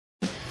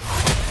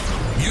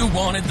You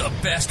wanted the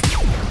best.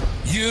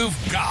 You've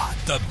got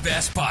the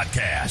best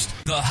podcast,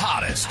 the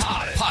hottest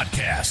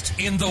podcast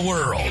in the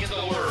world.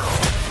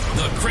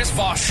 The Chris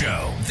Voss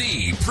Show,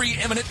 the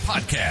preeminent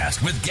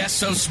podcast with guests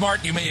so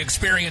smart you may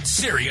experience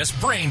serious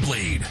brain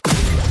bleed.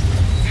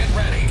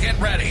 Get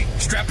ready.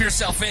 Strap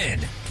yourself in.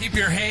 Keep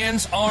your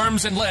hands,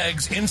 arms, and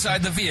legs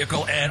inside the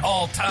vehicle at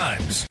all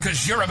times,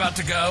 because you're about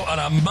to go on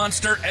a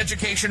monster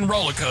education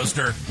roller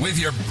coaster with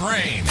your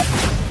brain.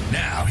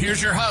 Now,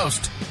 here's your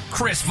host,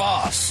 Chris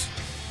Voss.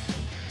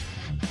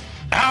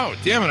 Ow,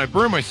 damn it, I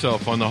burned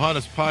myself on the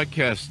hottest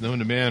podcast known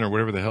to man, or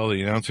whatever the hell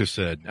the announcer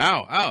said.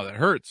 Ow, that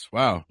hurts.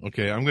 Wow.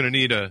 Okay, I'm gonna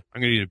need a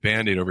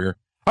Band-Aid over here.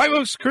 Hi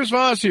folks, Chris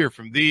Voss here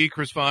from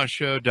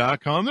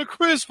thechrisvossshow.com,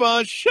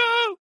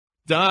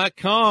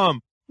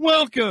 thechrisvossshow.com.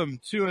 Welcome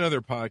to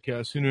another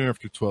podcast. Who knew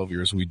after 12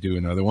 years we'd do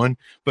another one?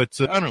 But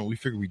I don't know, we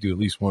figured we'd do at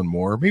least one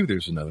more. Maybe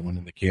there's another one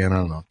in the can. I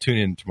don't know. Tune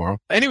in tomorrow.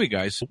 Anyway,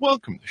 guys,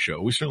 welcome to the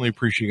show. We certainly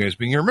appreciate you guys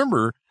being here.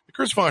 Remember, the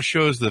Chris Voss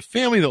Show is the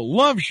family that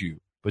loves you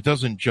but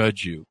doesn't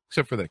judge you,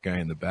 except for that guy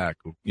in the back,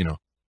 you know,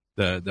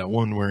 that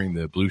one wearing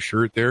the blue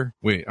shirt there.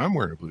 Wait, I'm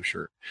wearing a blue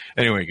shirt.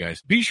 Anyway,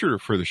 guys, be sure to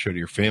refer the show to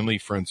your family,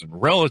 friends,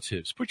 and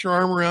relatives. Put your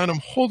arm around them,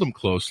 hold them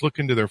close, look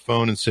into their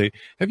phone and say,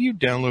 have you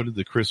downloaded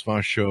the Chris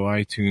Voss Show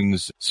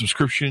iTunes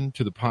subscription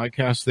to the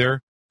podcast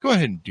there? Go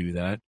ahead and do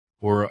that,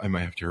 or I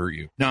might have to hurt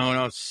you. No,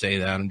 don't say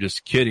that. I'm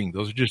just kidding.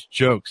 Those are just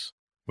jokes.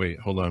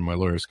 Wait, hold on. My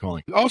lawyer's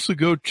calling. Also,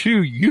 go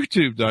to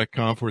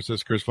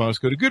youtube.com/Chris Voss.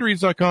 Go to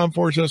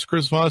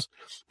goodreads.com/Chris Voss.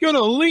 Go to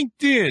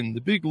LinkedIn,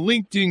 the big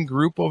LinkedIn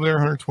group over there,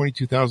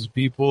 122,000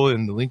 people,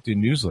 and the LinkedIn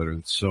newsletter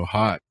that's so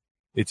hot.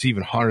 It's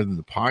even hotter than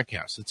the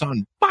podcast. It's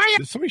on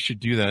fire. Somebody should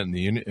do that in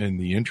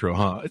the intro,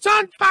 huh? It's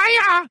on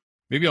fire.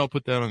 Maybe I'll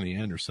put that on the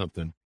end or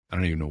something. I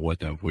don't even know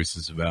what that voice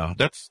is about.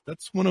 That's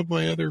one of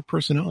my other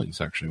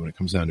personalities, actually, when it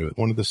comes down to it.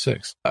 One of the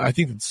 6. I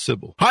think it's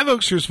Sybil. Hi,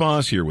 folks. Here's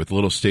Voss here with a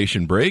little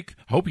station break.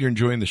 Hope you're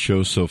enjoying the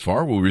show so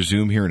far. We'll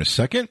resume here in a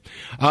second.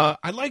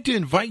 I'd like to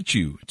invite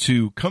you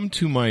to come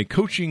to my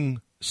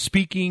coaching,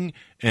 speaking,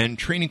 and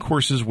training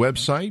courses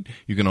website.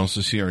 You can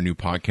also see our new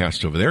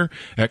podcast over there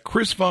at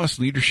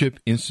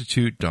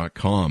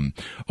chrisvossleadershipinstitute.com.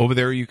 Over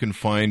there, you can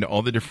find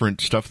all the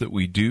different stuff that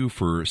we do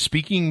for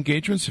speaking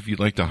engagements if you'd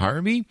like to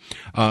hire me,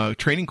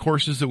 training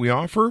courses that we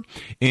offer,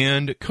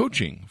 and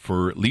coaching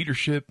for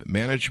leadership,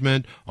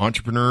 management,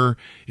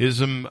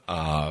 entrepreneurism,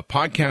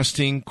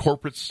 podcasting,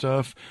 corporate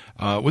stuff.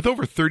 With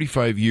over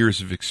 35 years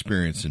of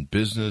experience in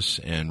business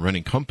and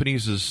running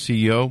companies as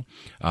CEO,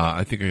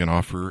 I think I can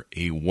offer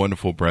a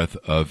wonderful breadth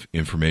of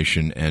information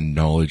and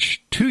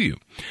knowledge to you,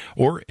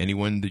 or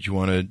anyone that you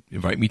want to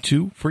invite me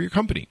to for your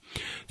company.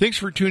 Thanks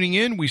for tuning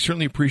in. We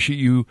certainly appreciate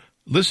you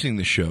listening to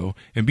the show,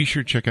 and be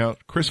sure to check out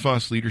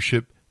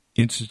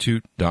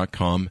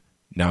chrisvossleadershipinstitute.com.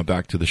 Now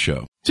back to the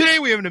show. Today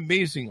we have an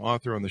amazing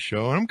author on the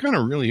show, and I'm kind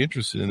of really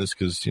interested in this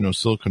because, you know,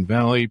 Silicon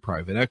Valley,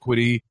 private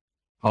equity,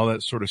 all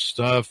that sort of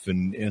stuff,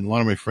 and a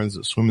lot of my friends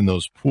that swim in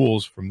those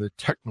pools from the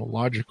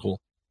technological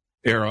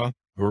era,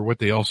 or what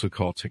they also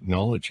call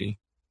technology.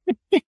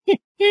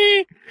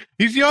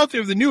 He's the author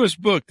of the newest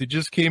book that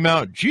just came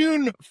out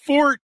June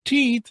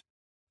 14th,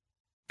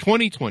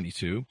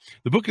 2022.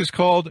 The book is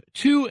called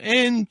 2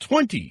 and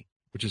 20,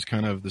 which is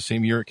kind of the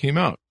same year it came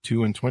out.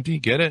 2 and 20,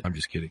 get it? I'm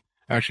just kidding.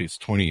 Actually, it's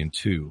 20 and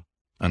 2.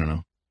 I don't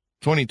know.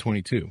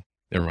 2022.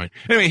 Never mind.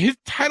 Anyway, his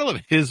title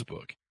of his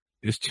book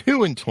is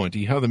 2 and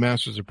 20, How the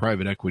Masters of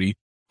Private Equity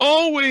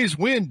Always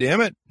Win,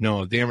 damn it.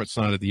 No, damn it's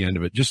not at the end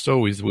of it. Just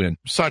always win.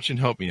 Sachin,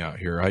 help me out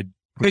here.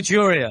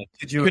 Khajuria.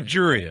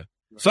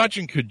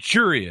 Sachin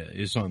Khajuria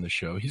is on the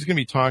show. He's going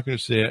to be talking to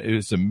us.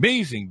 It's an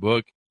amazing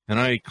book, and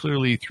I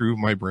clearly threw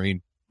my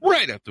brain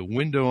right out the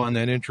window on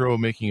that intro,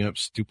 making up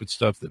stupid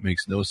stuff that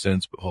makes no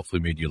sense, but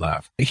hopefully made you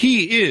laugh.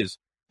 He is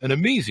an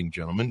amazing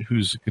gentleman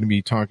who's going to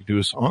be talking to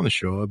us on the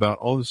show about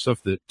all the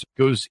stuff that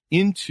goes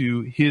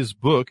into his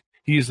book.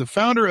 He is the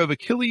founder of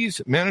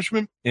Achilles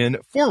Management and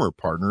former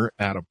partner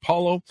at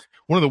Apollo,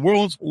 one of the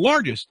world's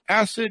largest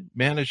asset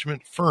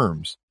management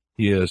firms.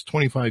 He has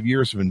 25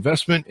 years of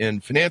investment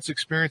and finance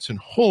experience and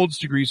holds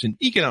degrees in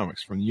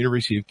economics from the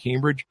University of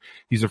Cambridge.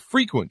 He's a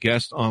frequent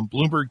guest on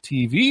Bloomberg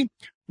TV.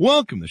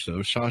 Welcome to the show,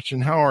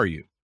 Sachin. How are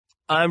you?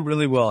 I'm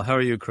really well. How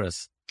are you,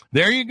 Chris?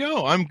 There you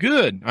go. I'm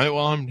good.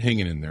 I'm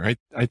hanging in there. I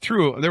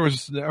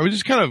was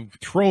just kind of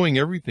throwing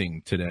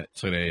everything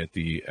today at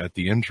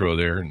the intro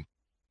there,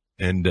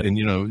 and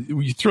you know,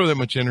 you throw that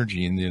much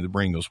energy and the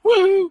brain goes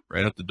woohoo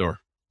right out the door,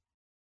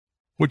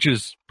 which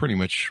is pretty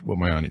much what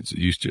my audience is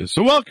used to.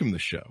 So welcome to the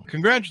show.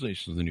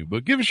 Congratulations on the new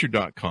book. Give us your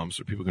 .com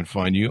so people can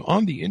find you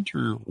on the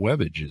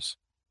interwebages.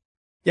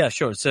 Yeah,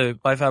 sure. So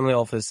my family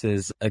office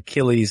is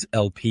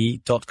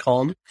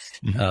achilleslp.com.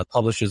 Mm-hmm.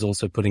 Publisher's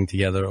also putting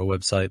together a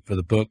website for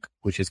the book,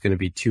 which is going to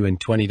be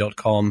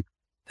 2and20.com.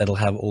 That'll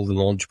have all the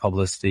launch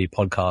publicity,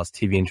 podcasts,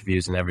 TV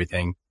interviews, and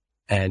everything.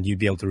 And you'd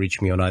be able to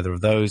reach me on either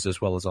of those, as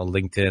well as on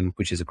LinkedIn,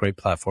 which is a great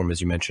platform, as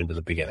you mentioned at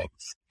the beginning.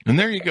 And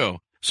there you go.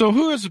 So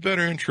who has a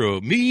better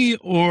intro, me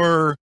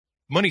or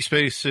Money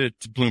Space at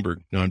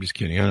Bloomberg. No, I'm just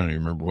kidding. I don't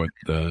even remember what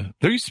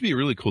there used to be a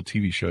really cool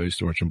TV show I used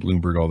to watch on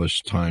Bloomberg all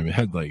this time. It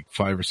had like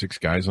 5 or 6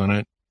 guys on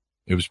it.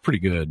 It was pretty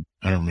good.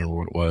 I don't remember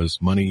what it was.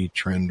 Money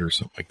Trend or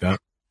something like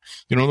that.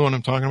 You know the one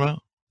I'm talking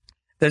about?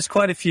 There's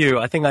quite a few.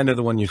 I think I know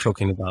the one you're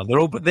talking about.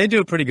 They do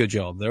a pretty good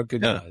job. They're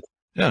good guys.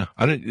 Yeah.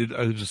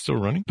 Is it still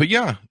running? But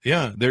yeah,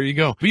 there you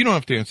go. But you don't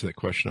have to answer that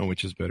question on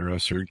which is better,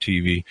 us or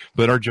TV.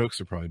 But our jokes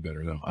are probably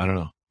better though. I don't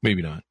know.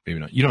 Maybe not. You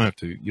don't have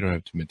to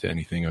admit to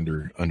anything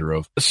under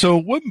oath. So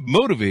what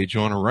motivates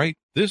you on to write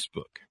this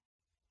book?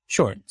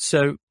 Sure.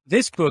 So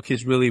this book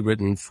is really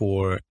written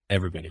for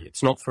everybody.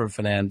 It's not for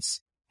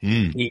finance.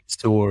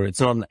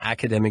 It's not an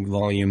academic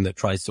volume that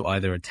tries to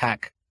either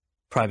attack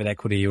private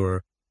equity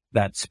or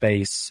that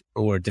space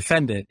or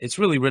defend it. It's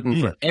really written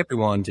for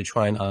everyone to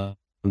try and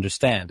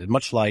understand. And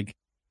much like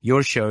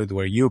your show, the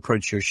way you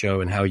approach your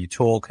show and how you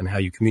talk and how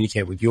you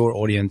communicate with your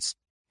audience,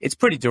 it's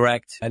pretty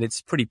direct and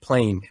it's pretty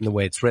plain in the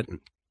way it's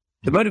written.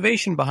 The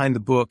motivation behind the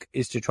book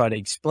is to try to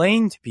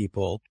explain to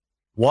people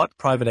what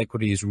private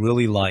equity is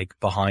really like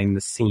behind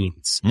the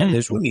scenes. And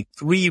there's really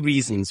 3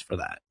 reasons for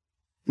that.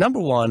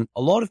 Number one,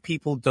 a lot of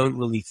people don't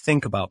really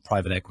think about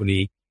private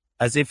equity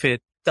as if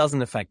it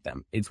doesn't affect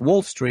them. It's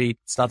Wall Street.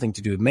 It's nothing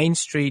to do with Main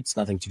Street. It's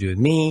nothing to do with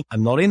me.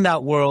 I'm not in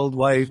that world.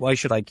 Why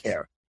should I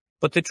care?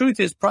 But the truth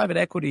is private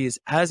equity is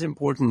as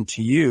important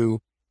to you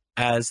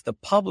as the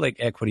public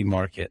equity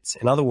markets.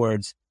 In other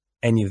words,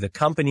 any of the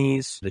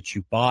companies that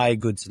you buy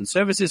goods and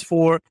services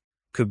for,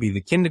 could be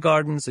the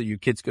kindergartens that your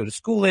kids go to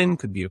school in,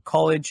 could be your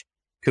college,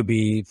 could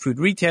be food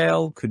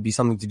retail, could be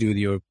something to do with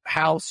your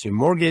house, your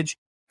mortgage,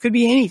 could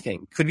be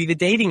anything, could be the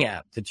dating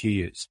app that you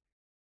use.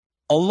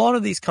 A lot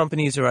of these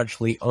companies are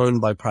actually owned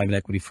by private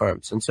equity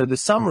firms. And so the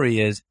summary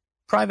is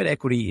private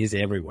equity is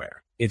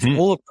everywhere. It's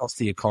all across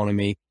the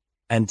economy.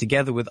 And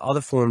together with other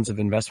forms of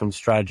investment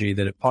strategy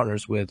that it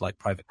partners with, like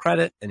private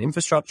credit and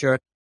infrastructure,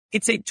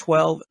 it's a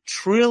 $12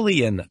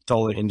 trillion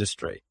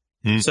industry.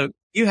 So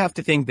you have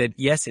to think that,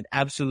 yes, it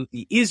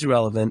absolutely is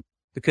relevant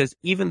because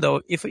even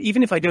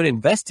if I don't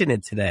invest in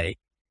it today,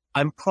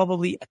 I'm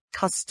probably a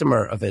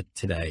customer of it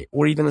today,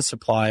 or even a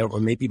supplier, or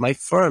maybe my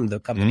firm, the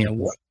company I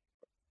work,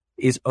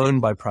 is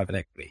owned by private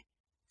equity.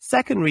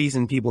 Second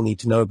reason people need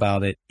to know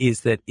about it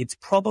is that it's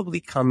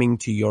probably coming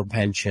to your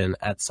pension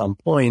at some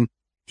point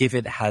if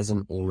it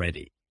hasn't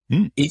already.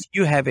 If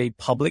you have a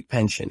public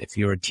pension, if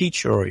you're a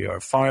teacher or you're a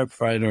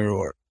firefighter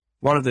or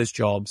one of those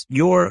jobs,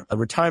 your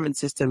retirement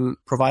system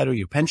provider,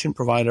 your pension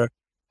provider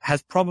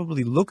has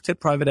probably looked at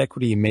private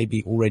equity and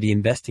maybe already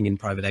investing in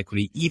private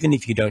equity, even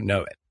if you don't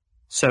know it.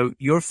 So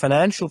your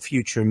financial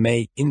future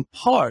may in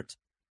part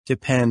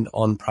depend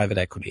on private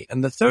equity.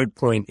 And the third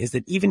point is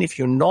that even if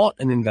you're not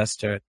an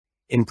investor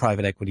in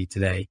private equity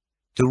today,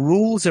 the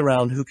rules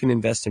around who can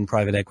invest in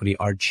private equity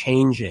are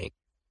changing.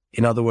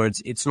 In other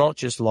words, it's not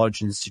just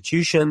large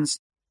institutions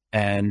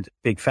and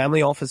big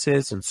family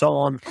offices and so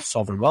on,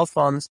 sovereign wealth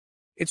funds.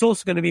 It's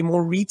also going to be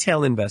more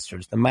retail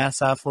investors, the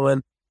mass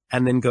affluent,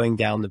 and then going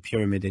down the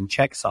pyramid in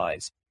check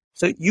size.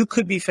 So you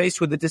could be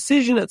faced with a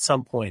decision at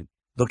some point,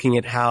 looking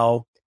at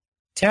how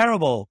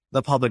terrible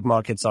the public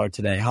markets are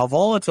today, how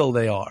volatile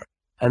they are,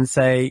 and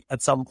say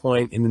at some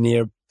point in the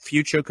near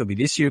future, could be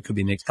this year, could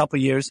be next couple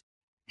of years,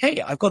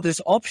 hey, I've got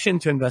this option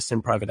to invest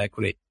in private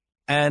equity.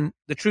 And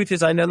the truth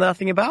is I know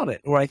nothing about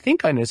it, or I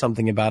think I know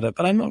something about it,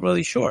 but I'm not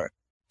really sure.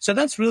 So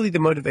that's really the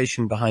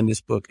motivation behind this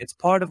book. It's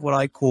part of what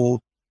I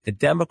call the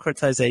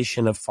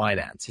democratization of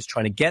finance. It's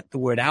trying to get the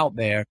word out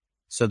there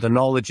so the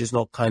knowledge is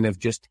not kind of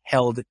just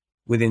held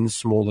within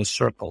smaller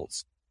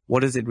circles.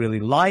 What is it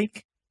really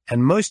like?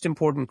 And most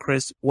important,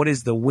 Chris, what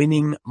is the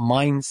winning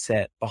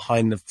mindset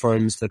behind the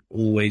firms that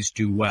always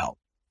do well?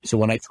 So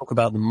when I talk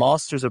about the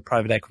masters of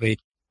private equity,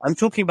 I'm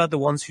talking about the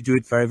ones who do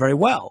it very, very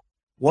well.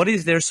 What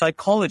is their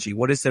psychology?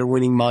 What is their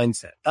winning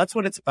mindset? That's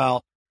what it's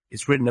about.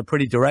 It's written in a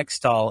pretty direct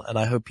style, and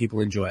I hope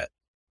people enjoy it.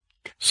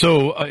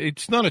 So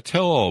it's not a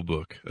tell-all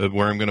book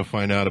where I'm going to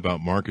find out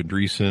about Mark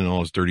Andreessen and all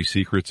his dirty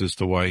secrets as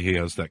to why he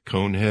has that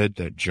cone head,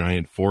 that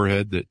giant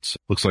forehead that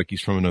looks like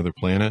he's from another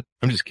planet.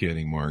 I'm just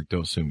kidding, Mark.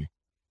 Don't sue me.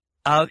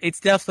 It's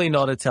definitely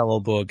not a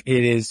tell-all book.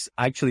 It is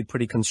actually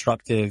pretty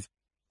constructive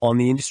on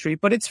the industry,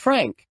 but it's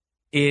frank.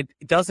 It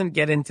doesn't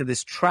get into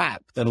this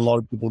trap that a lot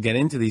of people get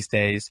into these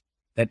days,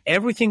 that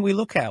everything we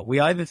look at,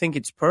 we either think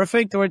it's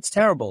perfect or it's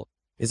terrible.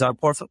 Is our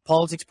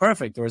politics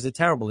perfect or is it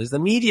terrible? Is the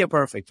media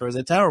perfect or is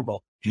it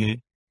terrible?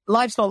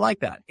 Life's not like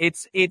that.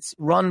 It's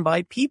run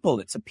by people.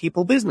 It's a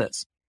people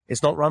business.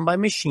 It's not run by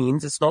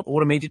machines. It's not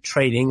automated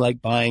trading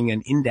like buying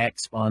an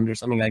index fund or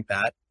something like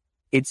that.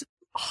 It's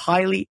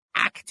highly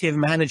active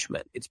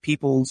management. It's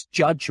people's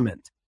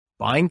judgment,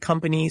 buying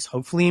companies,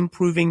 hopefully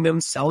improving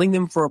them, selling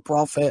them for a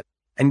profit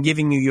and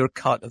giving you your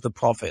cut of the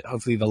profit,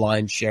 hopefully the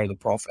lion's share of the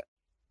profit.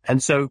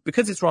 And so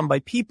because it's run by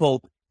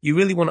people, you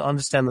really want to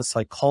understand the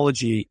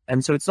psychology.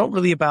 And so it's not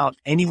really about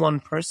any one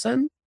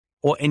person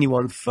or any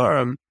one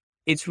firm.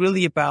 It's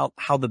really about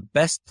how the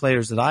best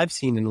players that I've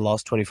seen in the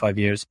last 25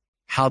 years,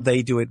 how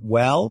they do it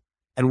well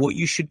and what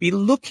you should be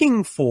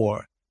looking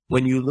for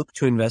when you look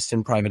to invest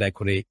in private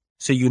equity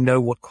so you know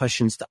what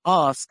questions to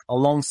ask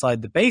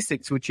alongside the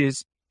basics, which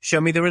is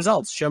show me the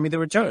results, show me the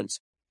returns.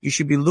 You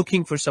should be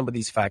looking for some of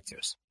these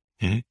factors.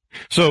 Mm-hmm.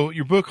 So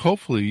your book,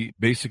 hopefully,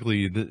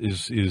 basically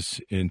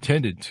is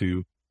intended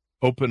to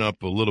open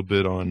up a little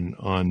bit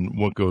on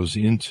what goes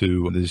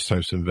into these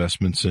types of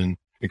investments and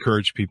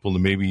encourage people to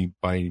maybe,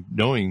 by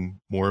knowing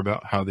more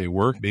about how they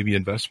work, maybe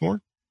invest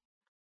more?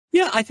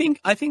 Yeah, I think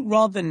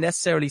rather than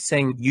necessarily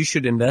saying you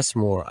should invest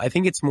more, I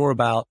think it's more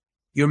about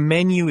your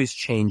menu is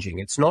changing.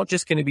 It's not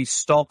just going to be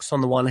stocks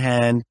on the one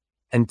hand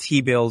and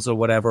T-bills or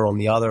whatever on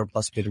the other,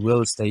 plus a bit of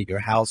real estate, your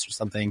house or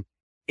something.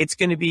 It's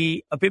going to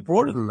be a bit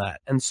broader than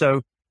that. And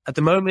so at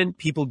the moment,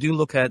 people do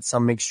look at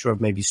some mixture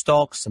of maybe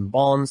stocks and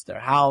bonds, their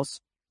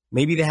house.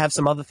 Maybe they have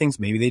some other things.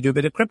 Maybe they do a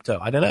bit of crypto.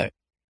 I don't know.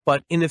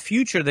 But in the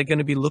future, they're going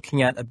to be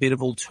looking at a bit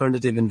of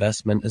alternative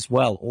investment as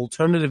well.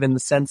 Alternative in the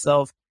sense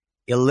of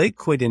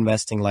illiquid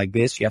investing like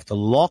this. You have to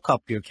lock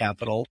up your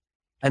capital.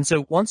 And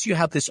so once you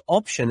have this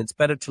option, it's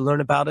better to learn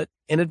about it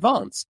in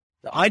advance.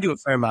 Now, I do a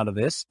fair amount of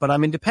this, but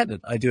I'm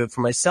independent. I do it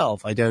for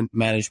myself. I don't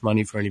manage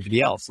money for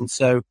anybody else. And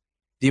so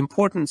the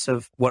importance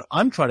of what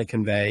I'm trying to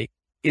convey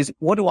is,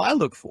 what do I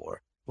look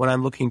for when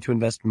I'm looking to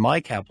invest my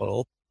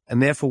capital?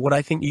 And therefore, what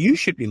I think you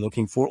should be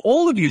looking for,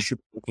 all of you should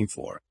be looking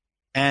for.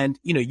 And,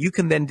 you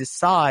can then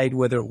decide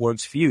whether it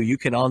works for you. You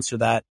can answer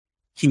that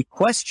key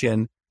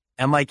question.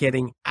 Am I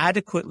getting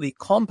adequately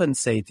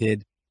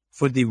compensated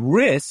for the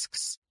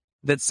risks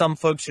that some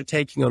folks are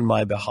taking on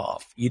my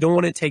behalf? You don't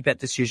want to take that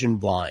decision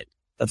blind.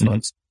 That's what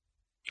I'm saying.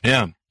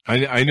 Yeah.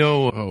 I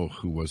know,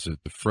 who was it?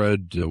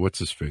 Fred, what's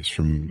his face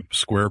from Union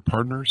Square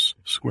Partners.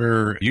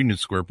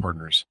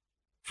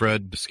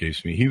 Fred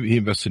escapes me. He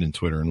invested in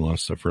Twitter and a lot of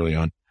stuff early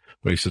on.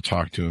 I used to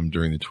talk to him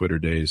during the Twitter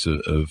days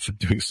of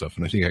doing stuff,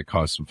 and I think I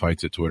caused some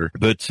fights at Twitter.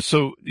 But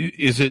so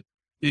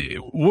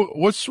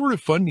what sort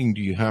of funding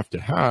do you have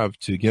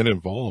to get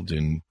involved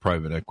in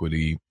private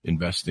equity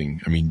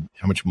investing? I mean,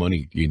 how much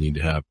money do you need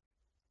to have?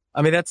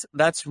 I mean,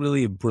 that's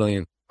really a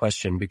brilliant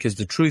question, because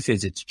the truth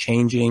is it's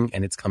changing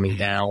and it's coming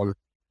down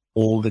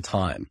all the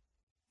time.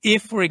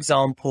 If, for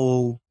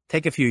example,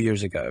 take a few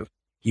years ago,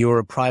 you're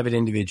a private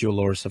individual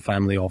or it's a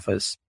family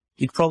office,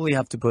 you'd probably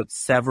have to put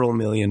several $1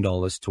 million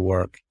to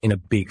work in a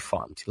big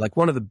fund, like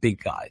one of the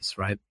big guys,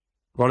 right?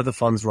 One of the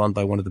funds run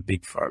by one of the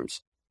big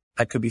firms.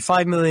 That could be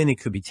 5 million, it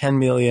could be 10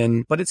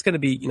 million, but it's going to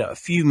be, a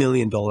few $1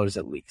 million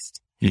at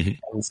least.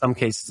 Mm-hmm. In some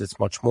cases, it's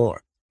much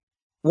more.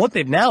 What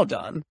they've now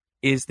done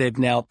is they've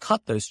now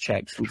cut those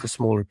checks into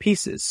smaller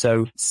pieces.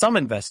 So some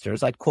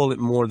investors, I'd call it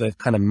more the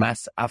kind of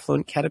mass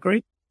affluent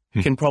category,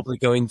 can probably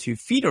go into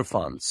feeder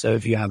funds. So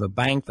if you have a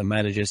bank that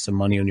manages some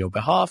money on your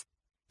behalf,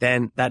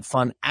 then that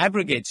fund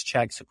aggregates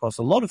checks across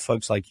a lot of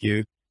folks like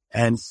you.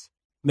 And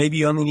maybe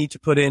you only need to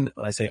put in,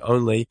 I say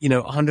only,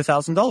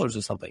 $100,000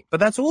 or something. But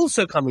that's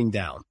also coming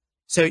down.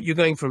 So you're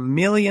going from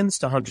millions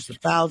to hundreds of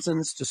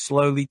thousands to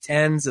slowly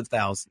tens of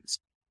thousands.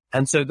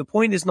 And so the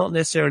point is not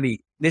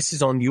necessarily this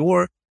is on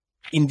your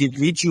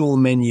individual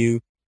menu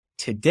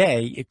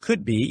today. It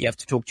could be, you have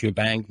to talk to your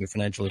bank, your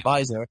financial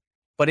advisor,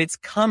 but it's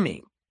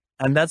coming.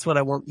 And that's what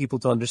I want people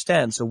to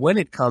understand. So when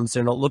it comes,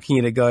 they're not looking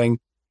at it going,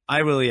 I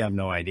really have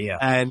no idea.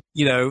 And,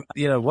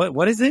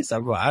 what is this? We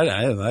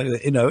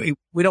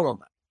don't want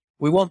that.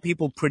 We want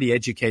people pretty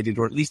educated,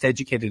 or at least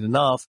educated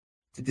enough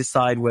to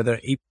decide whether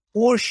a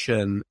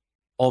portion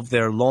of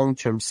their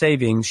long-term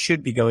savings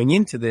should be going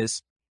into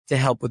this to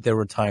help with their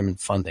retirement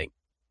funding.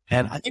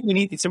 And I think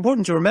it's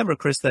important to remember,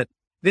 Chris, that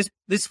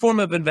this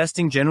form of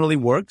investing generally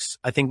works.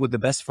 I think with the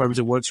best firms,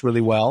 it works really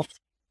well.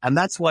 And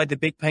that's why the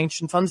big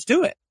pension funds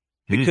do it,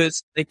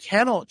 because they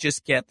cannot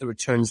just get the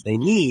returns they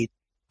need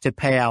to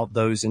pay out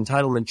those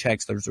entitlement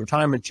checks, those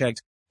retirement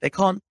checks. They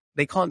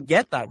can't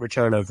get that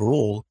return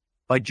overall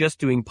by just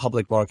doing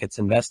public markets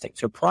investing.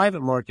 So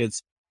private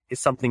markets is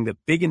something that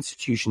big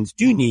institutions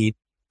do need.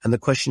 And the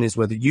question is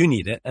whether you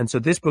need it. And so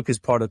this book is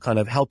part of kind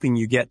of helping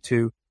you get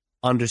to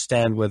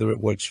understand whether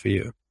it works for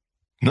you.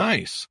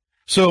 Nice.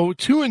 So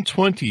 2 and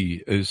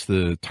 20 is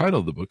the title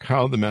of the book,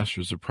 How the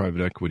Masters of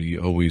Private Equity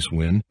Always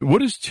Win.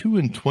 What does 2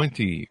 and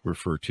 20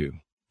 refer to?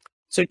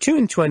 So 2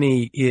 and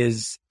 20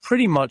 is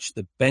pretty much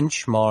the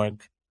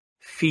benchmark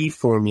fee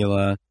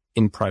formula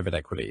in private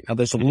equity. Now,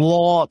 there's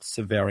lots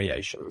of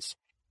variations.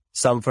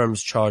 Some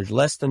firms charge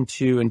less than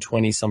 2 and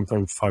 20, some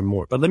firms far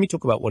more. But let me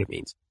talk about what it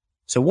means.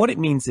 So what it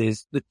means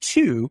is the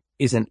 2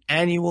 is an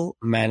annual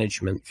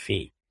management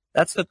fee.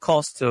 That's the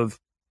cost of,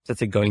 let's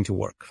say, going to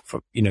work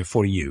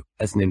for you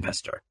as an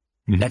investor.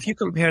 Now, if you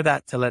compare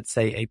that to, let's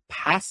say, a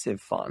passive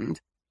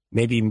fund,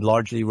 maybe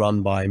largely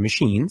run by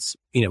machines,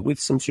 with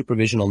some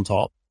supervision on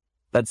top.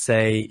 Let's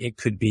say it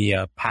could be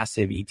a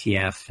passive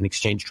ETF, an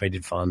exchange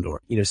traded fund,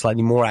 or,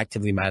 slightly more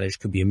actively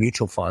managed, could be a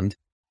mutual fund.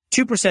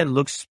 2%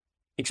 looks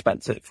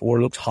expensive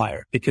or looks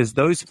higher because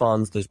those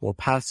more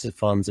passive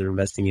funds that are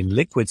investing in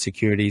liquid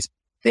securities,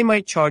 they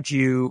might charge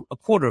you a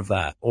quarter of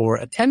that or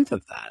a tenth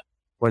of that,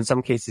 or in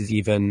some cases,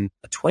 even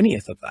a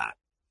 20th of that.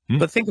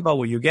 But think about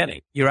what you're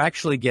getting. You're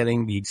actually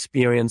getting the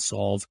experience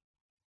of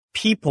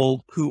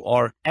people who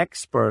are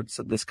experts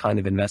at this kind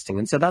of investing.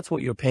 And so that's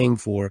what you're paying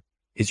for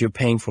is you're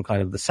paying for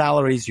kind of the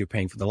salaries, you're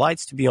paying for the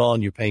lights to be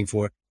on, you're paying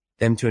for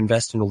them to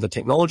invest in all the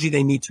technology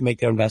they need to make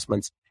their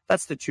investments.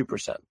 That's the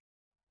 2%.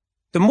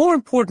 The more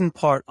important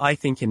part, I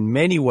think, in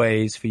many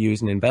ways for you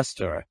as an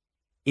investor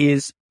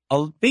is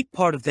a big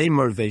part of their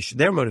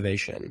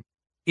motivation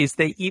is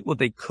they eat what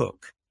they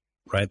cook,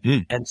 right?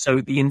 And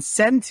so the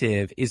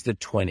incentive is the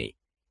 20.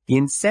 The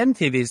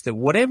incentive is that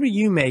whatever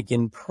you make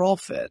in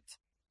profit,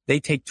 they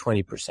take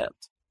 20%.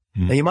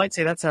 Now you might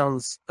say that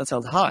sounds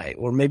high,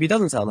 or maybe it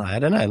doesn't sound high. I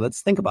don't know.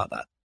 Let's think about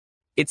that.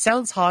 It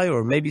sounds high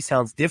or maybe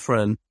sounds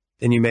different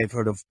than you may have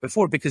heard of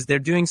before because they're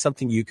doing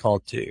something you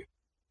can't do.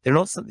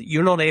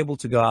 You're not able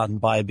to go out and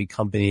buy a big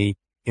company,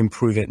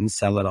 improve it and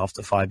sell it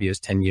after 5 years,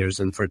 10 years,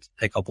 and for it to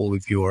take up all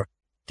of your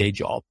day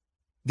job.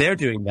 They're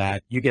doing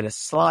that. You get a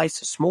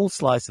small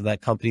slice of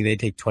that company. They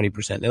take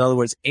 20%. In other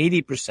words,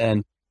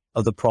 80%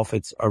 of the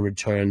profits are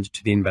returned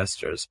to the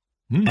investors.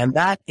 And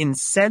that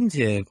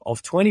incentive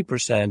of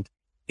 20%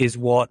 is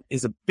what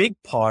is a big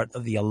part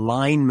of the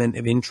alignment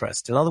of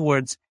interest. In other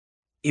words,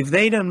 if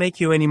they don't make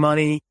you any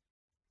money,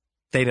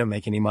 they don't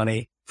make any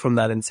money from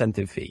that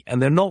incentive fee.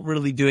 And they're not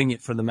really doing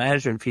it for the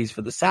management fees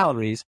for the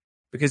salaries,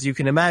 because you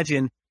can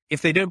imagine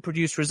if they don't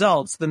produce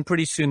results, then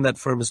pretty soon that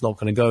firm is not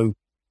going to go,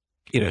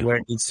 where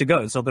it needs to go.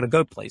 It's not going to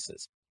go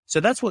places. So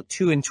that's what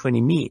 2 and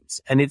 20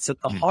 means. And it's at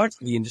the heart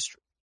of the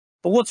industry.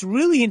 But what's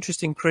really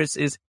interesting, Chris,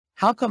 is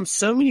how come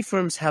so many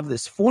firms have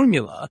this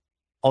formula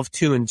of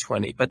 2 and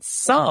 20, but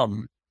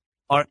some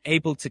are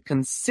able to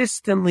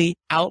consistently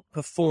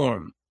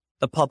outperform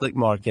the public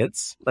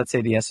markets, let's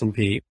say the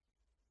S&P.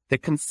 They're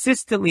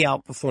consistently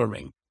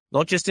outperforming,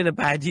 not just in a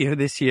bad year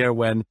this year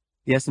when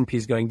the S&P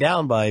is going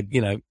down by,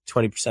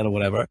 20% or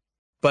whatever,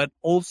 but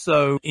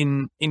also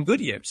in good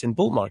years, in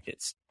bull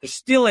markets. They're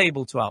still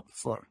able to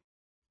outperform.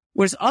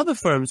 Whereas other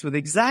firms with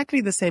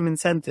exactly the same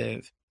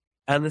incentive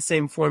and the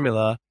same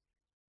formula,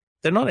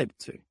 they're not able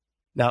to.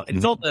 Now,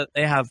 it's not that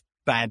they have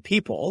bad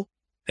people.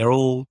 They're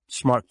all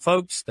smart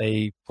folks.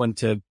 They went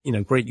to,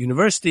 great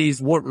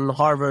universities, Wharton,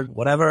 Harvard,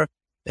 whatever.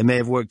 They may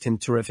have worked in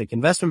terrific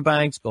investment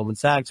banks, Goldman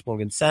Sachs,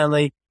 Morgan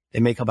Stanley. They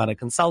may come out of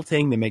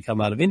consulting. They may come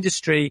out of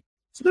industry.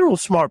 So they're all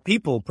smart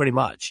people pretty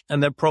much.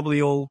 And they're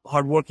probably all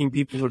hardworking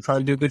people who are trying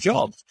to do a good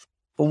job.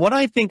 But what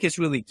I think is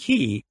really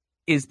key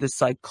is the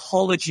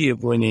psychology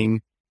of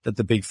winning that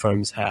the big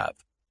firms have.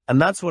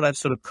 And that's what I've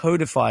sort of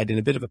codified in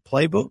a bit of a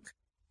playbook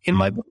in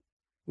my book,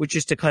 which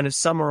is to kind of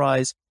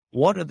summarize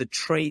what are the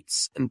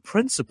traits and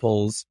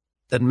principles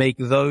that make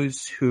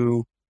those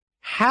who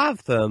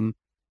have them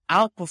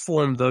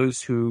outperform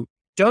those who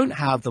don't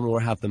have them or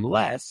have them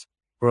less,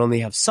 or only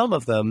have some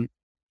of them,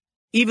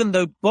 even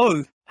though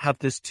both have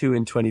this 2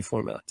 and 20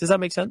 formula. Does that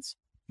make sense?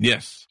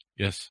 Yes.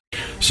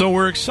 So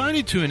we're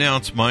excited to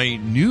announce my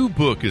new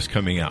book is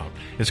coming out.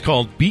 It's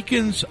called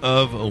Beacons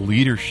of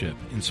Leadership,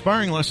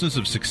 Inspiring Lessons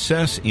of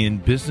Success in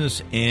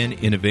Business and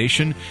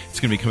Innovation. It's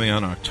going to be coming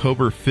out on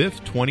October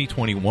 5th,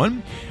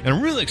 2021. And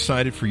I'm really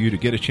excited for you to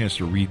get a chance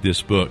to read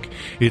this book.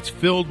 It's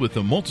filled with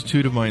a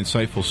multitude of my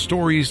insightful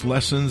stories,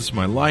 lessons,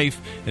 my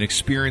life, and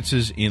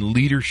experiences in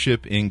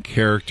leadership and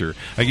character.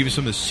 I give you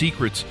some of the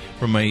secrets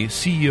from my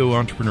CEO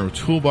entrepreneurial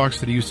toolbox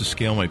that I use to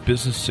scale my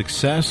business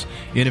success,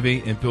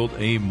 innovate, and build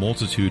a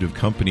multitude of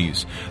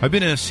companies. I've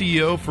been a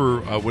CEO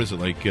for,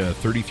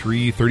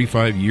 33,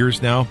 35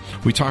 years now.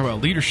 We talk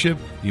about leadership,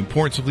 the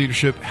importance of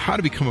leadership, how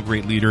to become a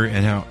great leader,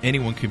 and how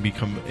anyone can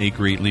become a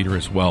great leader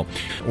as well.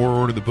 Or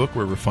order the book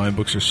wherever fine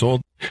books are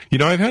sold.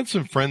 I've had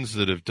some friends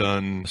that have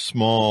done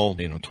small,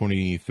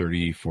 20,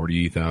 30,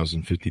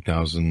 40,000,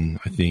 50,000,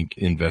 I think,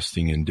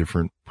 investing in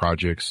different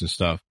projects and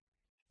stuff.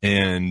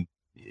 And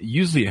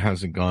usually it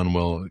hasn't gone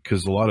well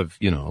because a lot of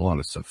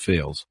stuff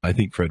fails. I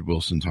think Fred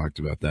Wilson talked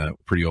about that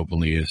pretty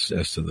openly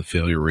as to the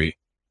failure rate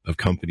of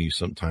companies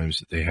sometimes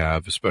that they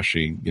have,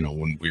 especially,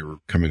 when we were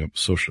coming up with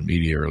social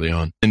media early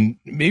on. And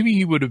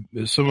maybe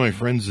some of my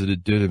friends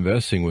that did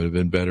investing would have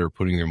been better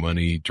putting their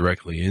money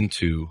directly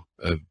into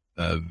a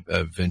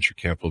venture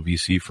capital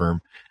VC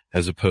firm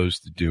as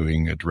opposed to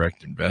doing a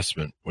direct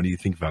investment. What do you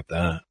think about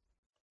that?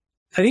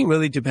 I think it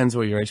really depends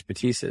what your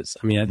expertise is.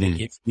 I mean, I think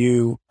if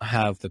you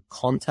have the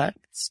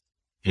contacts,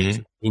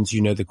 it means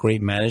the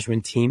great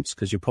management teams,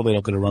 because you're probably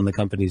not going to run the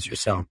companies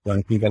yourself.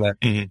 Right? You're going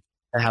to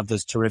have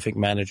those terrific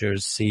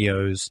managers,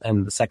 CEOs,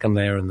 and the second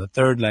layer and the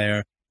third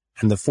layer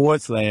and the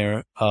fourth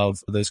layer of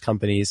those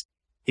companies.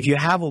 If you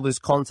have all those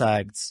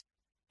contacts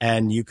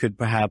and you could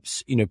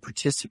perhaps,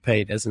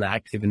 participate as an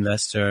active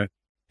investor,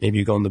 maybe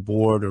you go on the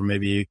board, or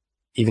maybe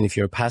even if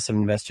you're a passive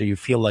investor, you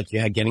feel like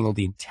you're getting all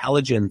the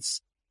intelligence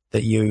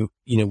that you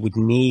would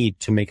need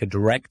to make a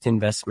direct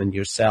investment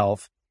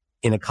yourself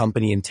in a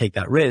company and take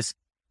that risk.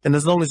 And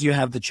as long as you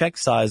have the check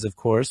size, of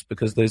course,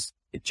 because those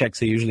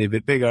checks are usually a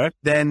bit bigger,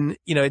 then,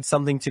 it's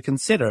something to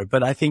consider.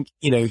 But I think,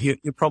 you're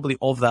probably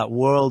of that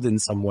world in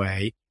some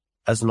way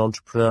as an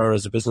entrepreneur,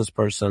 as a business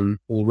person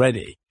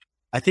already.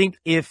 I think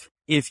if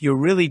you're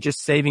really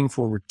just saving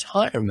for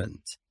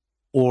retirement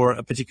or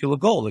a particular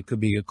goal, it could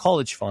be a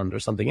college fund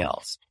or something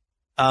else.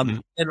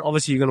 And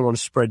obviously you're going to want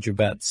to spread your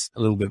bets a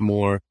little bit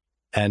more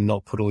and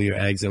not put all your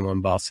eggs in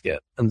one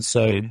basket. And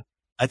so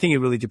I think it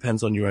really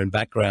depends on your own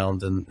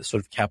background and the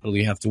sort of capital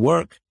you have to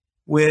work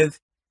with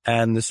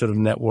and the sort of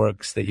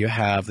networks that you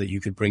have that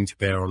you could bring to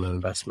bear on an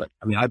investment.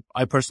 I mean,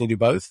 I personally do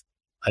both.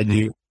 I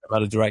do a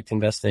lot of direct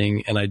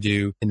investing and I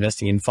do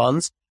investing in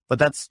funds, but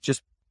that's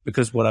just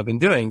because what I've been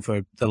doing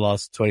for the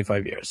last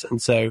 25 years.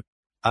 And so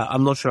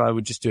I'm not sure I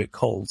would just do it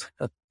cold.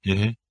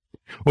 Mm-hmm.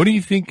 What do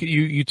you think?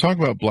 You talk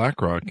about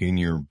BlackRock in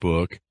your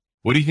book.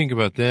 What do you think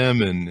about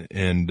them?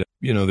 And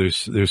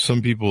there's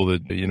some people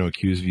that,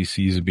 accuse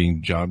VCs of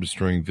being job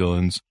destroying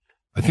villains.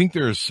 I think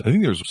there's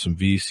some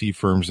VC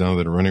firms now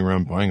that are running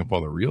around buying up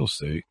all the real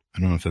estate. I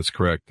don't know if that's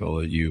correct. I'll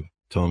let you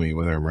tell me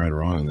whether I'm right or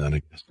wrong on that,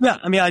 I guess. Yeah.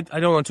 I mean, I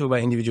don't want to talk about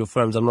individual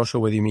firms. I'm not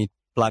sure whether you mean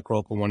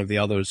BlackRock or one of the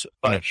others.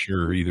 I'm not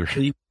sure either.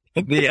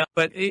 Yeah.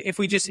 But if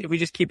we just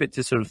keep it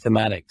to sort of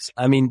thematics,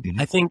 I mean,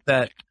 I think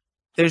that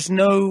there's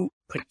no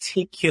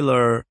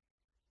particular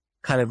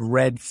kind of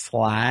red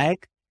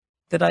flag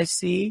that I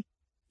see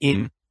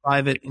in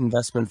private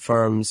investment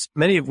firms,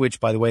 many of which,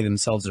 by the way,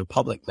 themselves are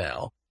public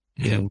now,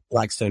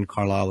 Blackstone,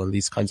 Carlyle, and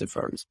these kinds of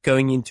firms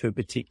going into a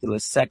particular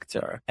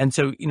sector. And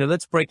so,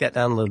 let's break that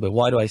down a little bit.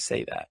 Why do I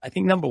say that? I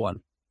think number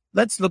one,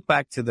 let's look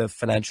back to the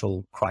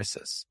financial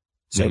crisis.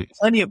 So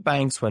plenty of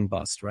banks went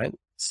bust, right?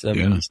 Some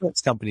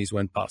insurance companies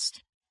went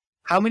bust.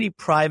 How many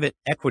private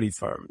equity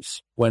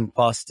firms went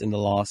bust in the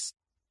last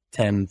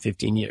 10,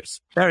 15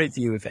 years? Very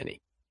few, if any,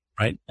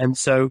 right? And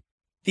so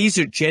these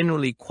are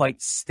generally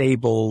quite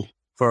stable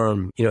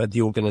firms, at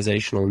the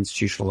organizational,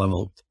 institutional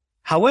level.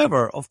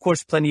 However, of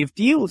course, plenty of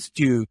deals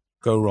do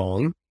go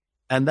wrong.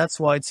 And that's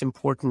why it's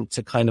important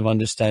to kind of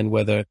understand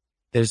whether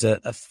there's a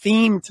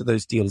theme to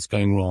those deals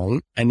going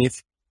wrong. And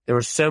if there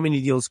are so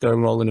many deals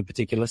going wrong in a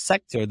particular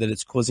sector that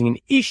it's causing an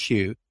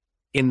issue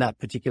in that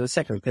particular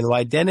sector. Can we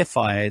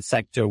identify a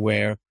sector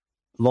where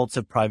lots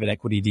of private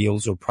equity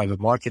deals or private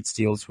markets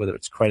deals, whether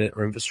it's credit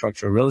or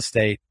infrastructure or real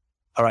estate,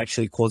 are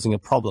actually causing a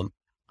problem?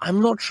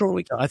 I'm not sure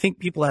we can. I think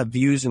people have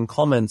views and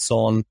comments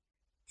on,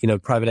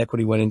 private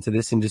equity went into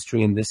this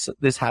industry and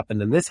this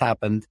happened and this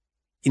happened,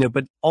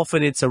 but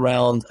often it's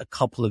around a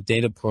couple of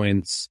data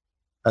points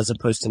as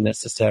opposed to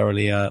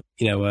necessarily an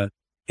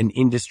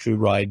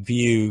industry-wide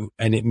view,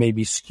 and it may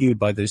be skewed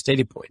by those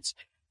data points.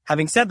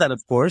 Having said that,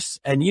 of course,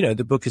 and,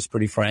 the book is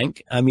pretty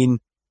frank. I mean,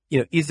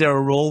 is there a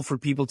role for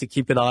people to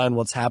keep an eye on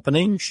what's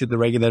happening? Should the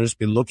regulators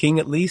be looking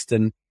at least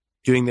and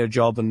doing their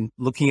job and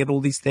looking at all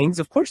these things?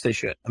 Of course they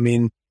should. I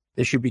mean,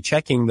 they should be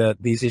checking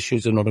that these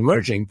issues are not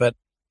emerging, but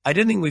I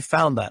don't think we've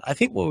found that. I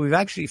think what we've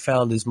actually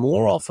found is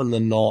more often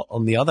than not,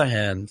 on the other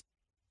hand,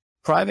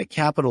 private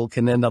capital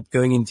can end up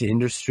going into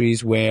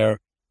industries where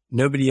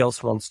nobody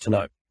else wants to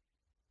know.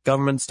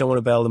 Governments don't want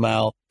to bail them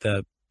out.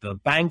 The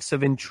banks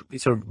have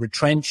sort of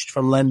retrenched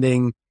from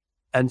lending.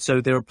 And so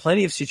there are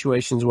plenty of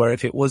situations where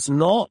if it was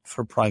not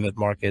for private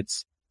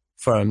markets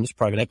firms,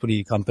 private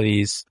equity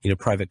companies,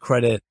 private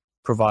credit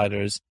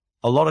providers,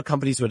 a lot of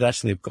companies would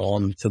actually have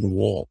gone to the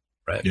wall,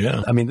 right?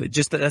 Yeah. I mean,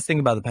 just let's think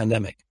about the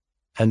pandemic.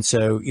 And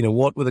so,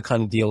 what were the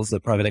kind of deals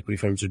that private equity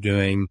firms are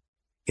doing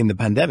in the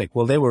pandemic?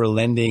 Well, they were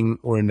lending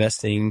or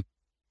investing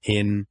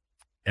in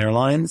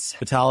airlines,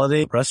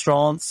 hospitality,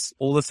 restaurants,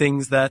 all the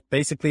things that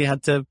basically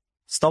had to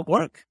stop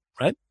work,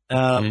 right?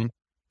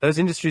 Those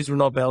industries were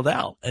not bailed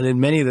out. And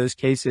in many of those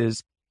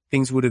cases,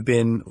 things were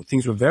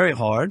very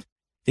hard.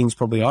 Things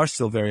probably are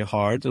still very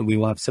hard, and we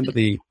will have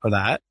sympathy for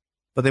that.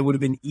 But they would have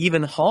been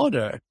even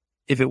harder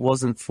if it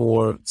wasn't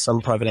for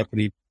some private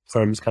equity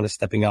firms kind of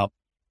stepping up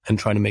and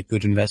trying to make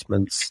good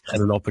investments at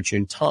an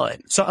opportune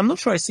time. So I'm not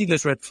sure I see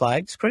those red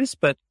flags, Chris,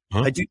 but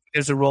I do think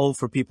there's a role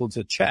for people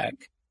to check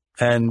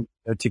and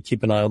to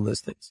keep an eye on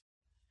those things.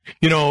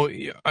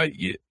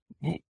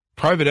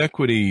 Private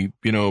equity,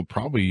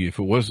 probably if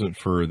it wasn't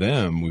for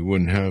them, we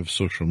wouldn't have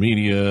social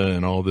media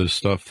and all this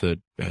stuff that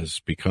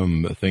has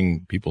become a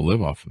thing people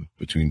live off of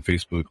between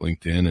Facebook,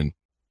 LinkedIn, and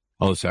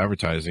all this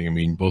advertising. I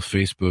mean, both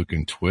Facebook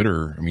and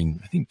Twitter. I mean,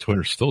 I think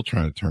Twitter's still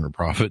trying to turn a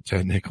profit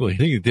technically. I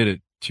think it did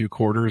it 2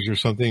 quarters or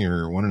something,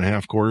 or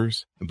 1.5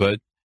 quarters. But,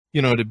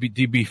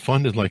 to be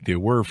funded like they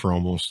were for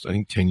almost, I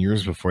think, 10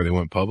 years before they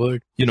went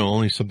public,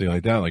 only something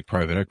like that, like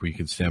private equity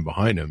could stand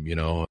behind them,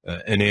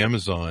 and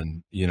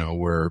Amazon,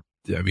 where,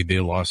 I mean, they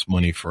lost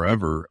money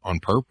forever on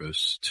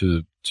purpose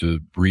to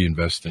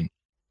reinvest in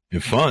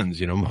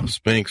funds.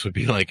 Most banks would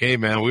be like, hey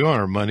man, we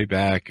want our money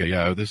back.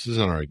 Yeah, this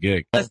isn't our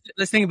gig.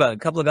 Let's think about it. A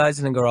couple of guys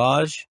in a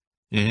garage,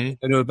 go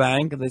to a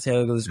bank and they say,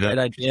 oh, this is a great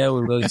idea.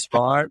 We're really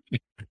smart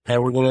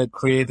and we're going to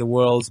create the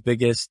world's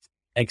biggest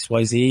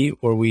XYZ,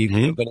 or we're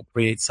going to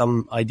create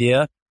some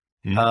idea.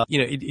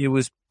 It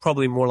was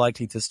probably more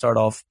likely to start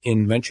off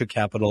in venture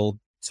capital,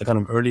 so kind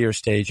of earlier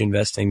stage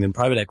investing than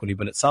private equity.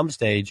 But at some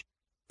stage,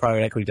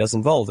 private equity does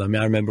involve. I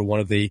mean, I remember one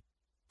of the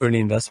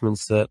early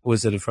investments that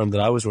was at a firm that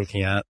I was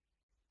working at,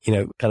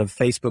 kind of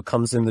Facebook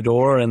comes in the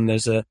door and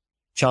there's a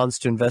chance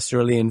to invest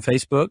early in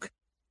Facebook.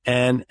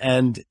 And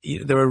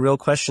there were real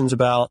questions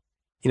about,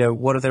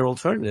 what are their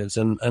alternatives?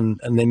 And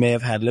they may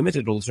have had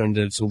limited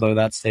alternatives, although at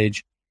that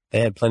stage they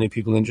had plenty of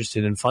people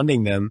interested in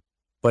funding them.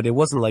 But it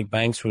wasn't like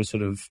banks were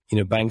sort of,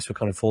 banks were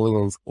kind of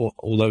falling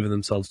all over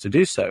themselves to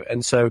do so.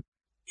 And so,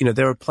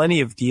 there are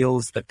plenty of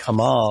deals that come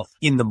up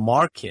in the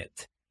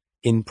market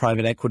in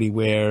private equity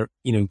where,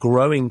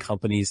 growing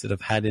companies that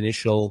have had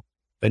initial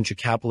venture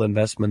capital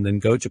investment then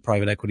go to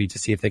private equity to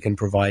see if they can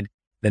provide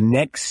the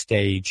next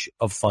stage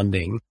of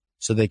funding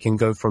so they can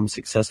go from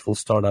successful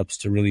startups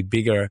to really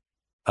bigger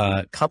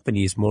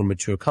companies, more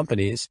mature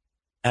companies.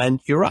 And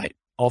you're right.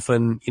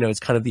 Often, it's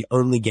kind of the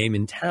only game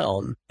in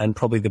town and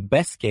probably the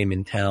best game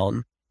in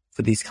town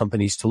for these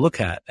companies to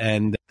look at.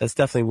 And that's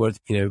definitely worth,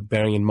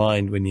 bearing in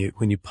mind when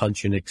you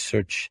punch your next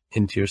search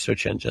into your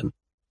search engine.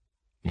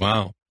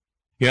 Wow.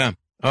 Yeah.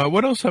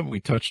 What else have we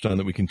touched on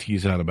that we can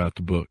tease out about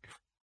the book?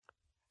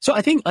 So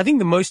I think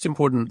the most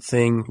important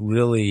thing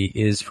really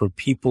is for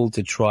people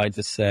to try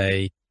to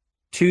say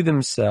to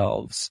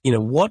themselves,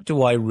 what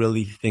do I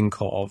really think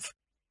of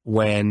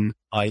when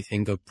I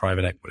think of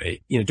private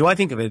equity? Do I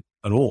think of it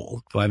at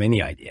all? Do I have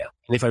any idea?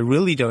 And if I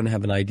really don't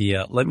have an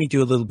idea, let me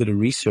do a little bit of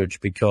research,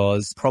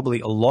 because probably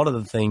a lot of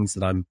the things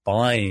that I'm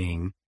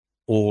buying,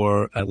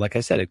 or like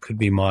I said, it could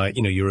be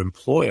your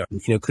employer,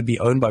 could be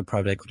owned by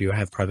private equity or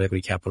have private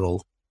equity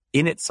capital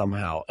in it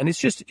somehow. And it's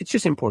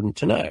just important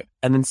to know.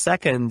 And then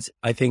second,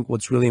 I think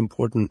what's really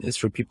important is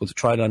for people to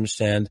try to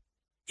understand,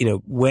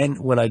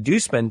 when I do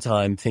spend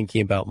time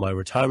thinking about my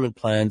retirement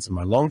plans and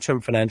my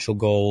long-term financial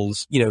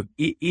goals,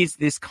 is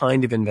this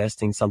kind of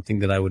investing something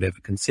that I would ever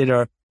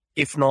consider?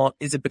 If not,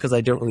 is it because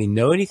I don't really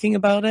know anything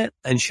about it?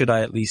 And should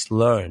I at least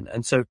learn?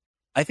 And so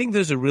I think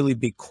those are really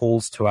big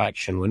calls to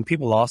action. When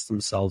people ask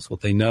themselves what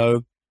they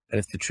know, and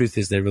if the truth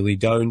is they really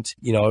don't,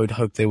 I would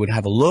hope they would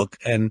have a look.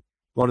 And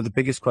one of the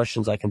biggest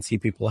questions I can see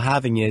people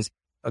having is,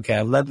 okay,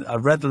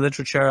 I've read the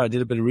literature. I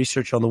did a bit of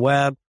research on the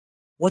web.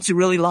 What's it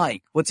really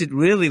like? What's it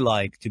really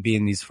like to be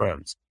in these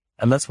firms?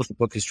 And that's what the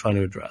book is trying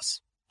to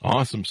address.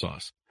 Awesome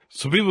sauce.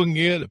 So people can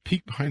get a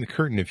peek behind the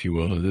curtain, if you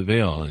will, of the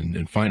veil,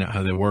 and find out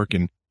how they work,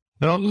 and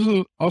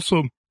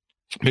also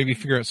maybe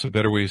figure out some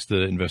better ways to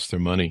invest their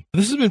money.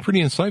 This has been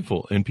pretty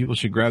insightful, and people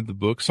should grab the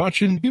book.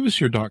 Sachin, give us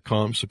your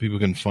 .com so people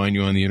can find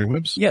you on the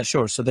interwebs. Yeah,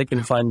 sure. So they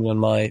can find me on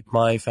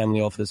my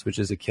family office, which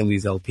is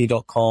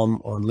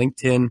achilleslp.com, or on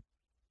LinkedIn.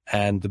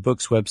 And the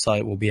book's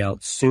website will be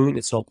out soon.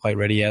 It's not quite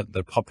ready yet.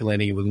 They're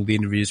populating it with all the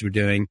interviews we're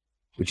doing,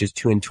 which is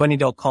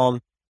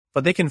 2and20.com.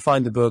 But they can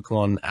find the book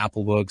on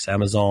Apple Books,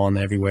 Amazon,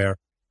 everywhere.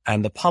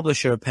 And the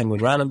publisher,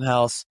 Penguin Random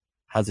House,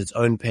 has its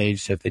own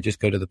page. So if they just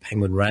go to the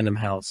Penguin Random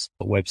House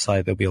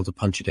website, they'll be able to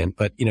punch it in.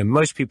 But,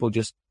 most people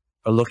just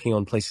are looking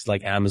on places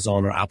like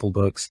Amazon or Apple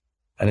Books,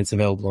 and it's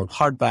available on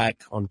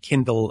hardback, on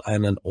Kindle,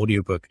 and an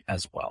audiobook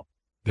as well.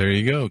 There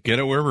you go. Get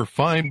it wherever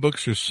fine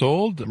books are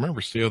sold.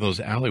 Remember, stay on those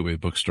alleyway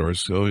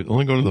bookstores. So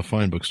only go to the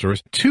fine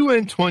bookstores.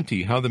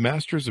 2and20, How the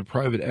Masters of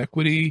Private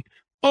Equity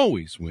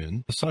Always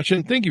Win.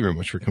 Sachin, thank you very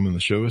much for coming on the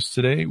show with us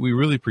today. We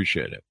really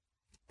appreciate it.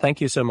 Thank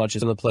you so much.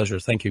 It's been a pleasure.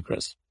 Thank you,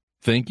 Chris.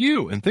 Thank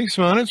you. And thanks,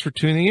 audience, for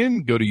tuning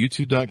in. Go to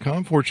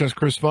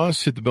youtube.com/Chris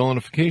Voss. Hit the bell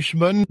notification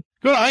button.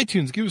 Go to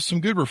iTunes. Give us some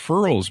good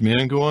referrals,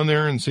 man. Go on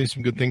there and say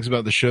some good things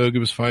about the show.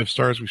 Give us 5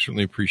 stars. We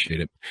certainly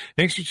appreciate it.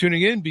 Thanks for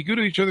tuning in. Be good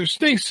to each other.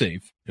 Stay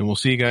safe. And we'll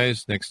see you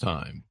guys next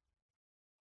time.